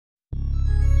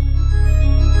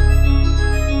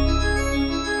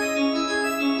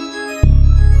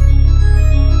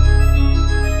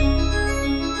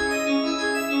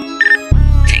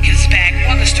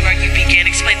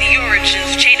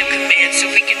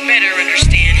better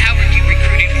understand. How were you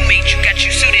recruited? Who made you? Got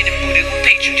you suited and booted? Who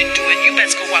paid you to do it? You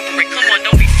best cooperate. Come on,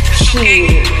 don't be foolish,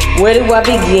 okay? Where do I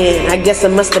begin? I guess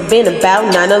it must have been about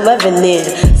 9/11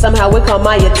 then. Somehow it caught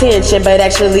my attention, but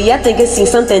actually I think it seen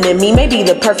something in me. Maybe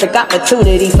the perfect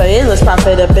opportunity for endless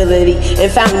profitability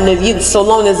and fountain of youth. So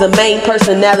long as the main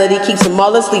personality keeps them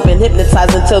all asleep and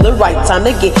hypnotized until the right time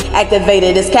to get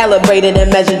activated. It's calibrated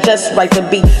and measured just right to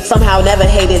be somehow never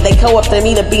hated. They co-opted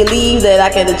me to believe that I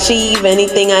can achieve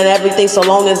anything and everything so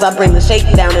long as I bring the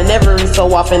shakedown. And every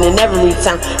so often in every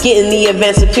town, getting the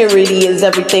advanced security is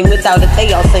everything. Without it,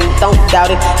 they all sing. Don't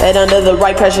doubt it, that under the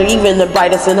right pressure, even the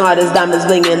brightest and hardest diamonds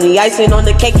bling. And the icing on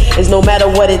the cake is no matter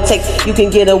what it takes, you can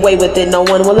get away with it. No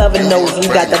one will ever know if you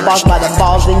got the boss by the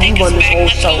balls and you run this whole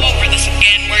show. Let's go over this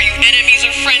again. Were you enemies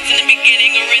or friends in the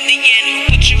beginning or in the end? Who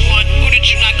put you on? Who did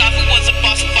you knock off? Who was the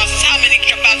boss of bosses? How many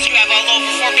dropouts you have all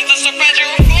over for? Business or pleasure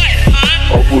or what,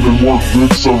 huh? I put in work,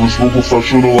 good service, real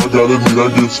professional. I got it, I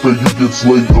get paid, you get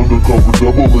slayed. Undercover,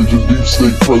 double agent, deep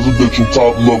state, presidential,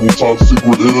 top level, top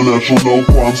secret, international, no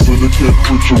crime syndicate,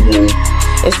 ritual.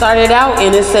 It started out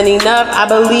innocent enough. I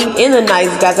believed in the nice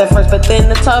guys at first, but then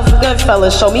the tough good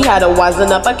fellas showed me how to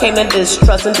wisen up. I came to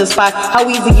distrust and despise how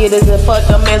easy it is to fuck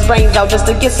a man's brains out just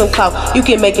to get some clout. You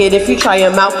can make it if you try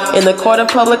him out. In the court of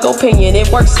public opinion, it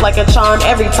works like a charm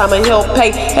every time, and he'll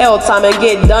pay hell time and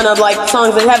get done up like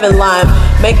tongues in heaven line.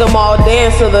 Make them all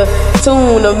dance to the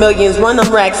tune of millions. Run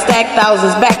them racks, stack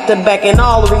thousands back to back in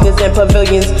all arenas and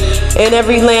pavilions. In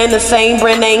every land, the same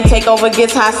brand name takeover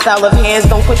gets hostile if hands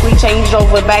don't quickly change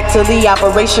over. Back to the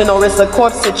operation, or it's a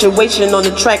court situation on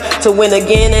the track to win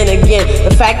again and again.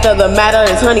 The fact of the matter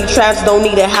is honey traps don't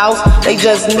need a house, they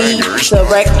just need to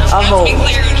wreck a home. Let's be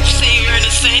clear, you say you're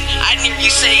innocent. I hear you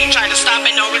say you tried to stop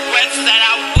it, no regrets, that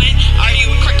I would win. Are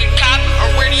you a crooked cop,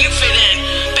 or where do you fit in?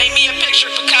 Paint me a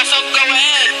picture, Picasso, go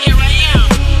ahead, here I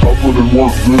am. I put in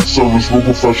work, good service, real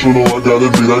professional. I got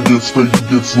it, I get paid, you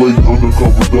get slayed.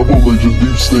 Undercover, double agent,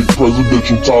 deep state,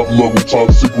 presidential, top level,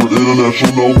 top secret,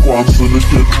 international, no crime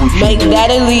syndicate, ritual. Make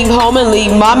daddy leave home and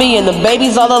leave mommy and the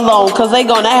babies all alone, cause they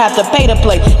gonna have to pay to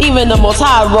play. Even the most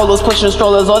high rollers pushing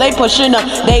strollers, or they pushing up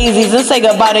daisies and say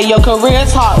goodbye to your career.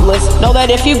 It's heartless. Know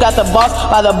that if you got the boss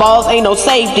by the balls, ain't no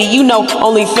safety. You know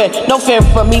only fear, no fear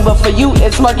for me, but for you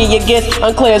it's murky. It gets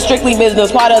unclear. Strictly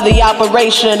business, part of the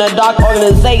operation, a dark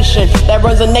organization that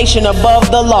runs a nation above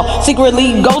the law.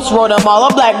 Secretly ghosts wrote them all.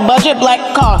 A black budget, black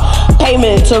car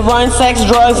payment to run sex,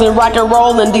 drugs, and rock and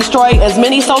roll and destroy as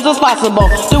many souls as possible.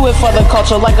 Do it for the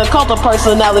culture like a cult of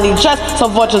personality, just so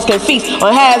vultures can feast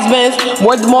on has-beens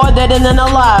worth more dead than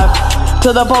alive.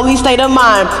 To the police state of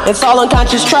mind, it's all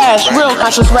unconscious trash. Real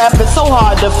conscious rap is so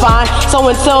hard to find. So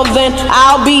until then,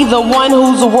 I'll be the one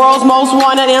who's the world's most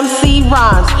wanted MC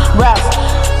rhymes. Raps,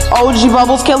 OG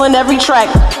Bubbles killing every track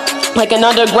like an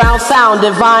underground sound,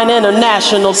 divine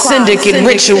international crime. Syndicate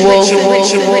ritual.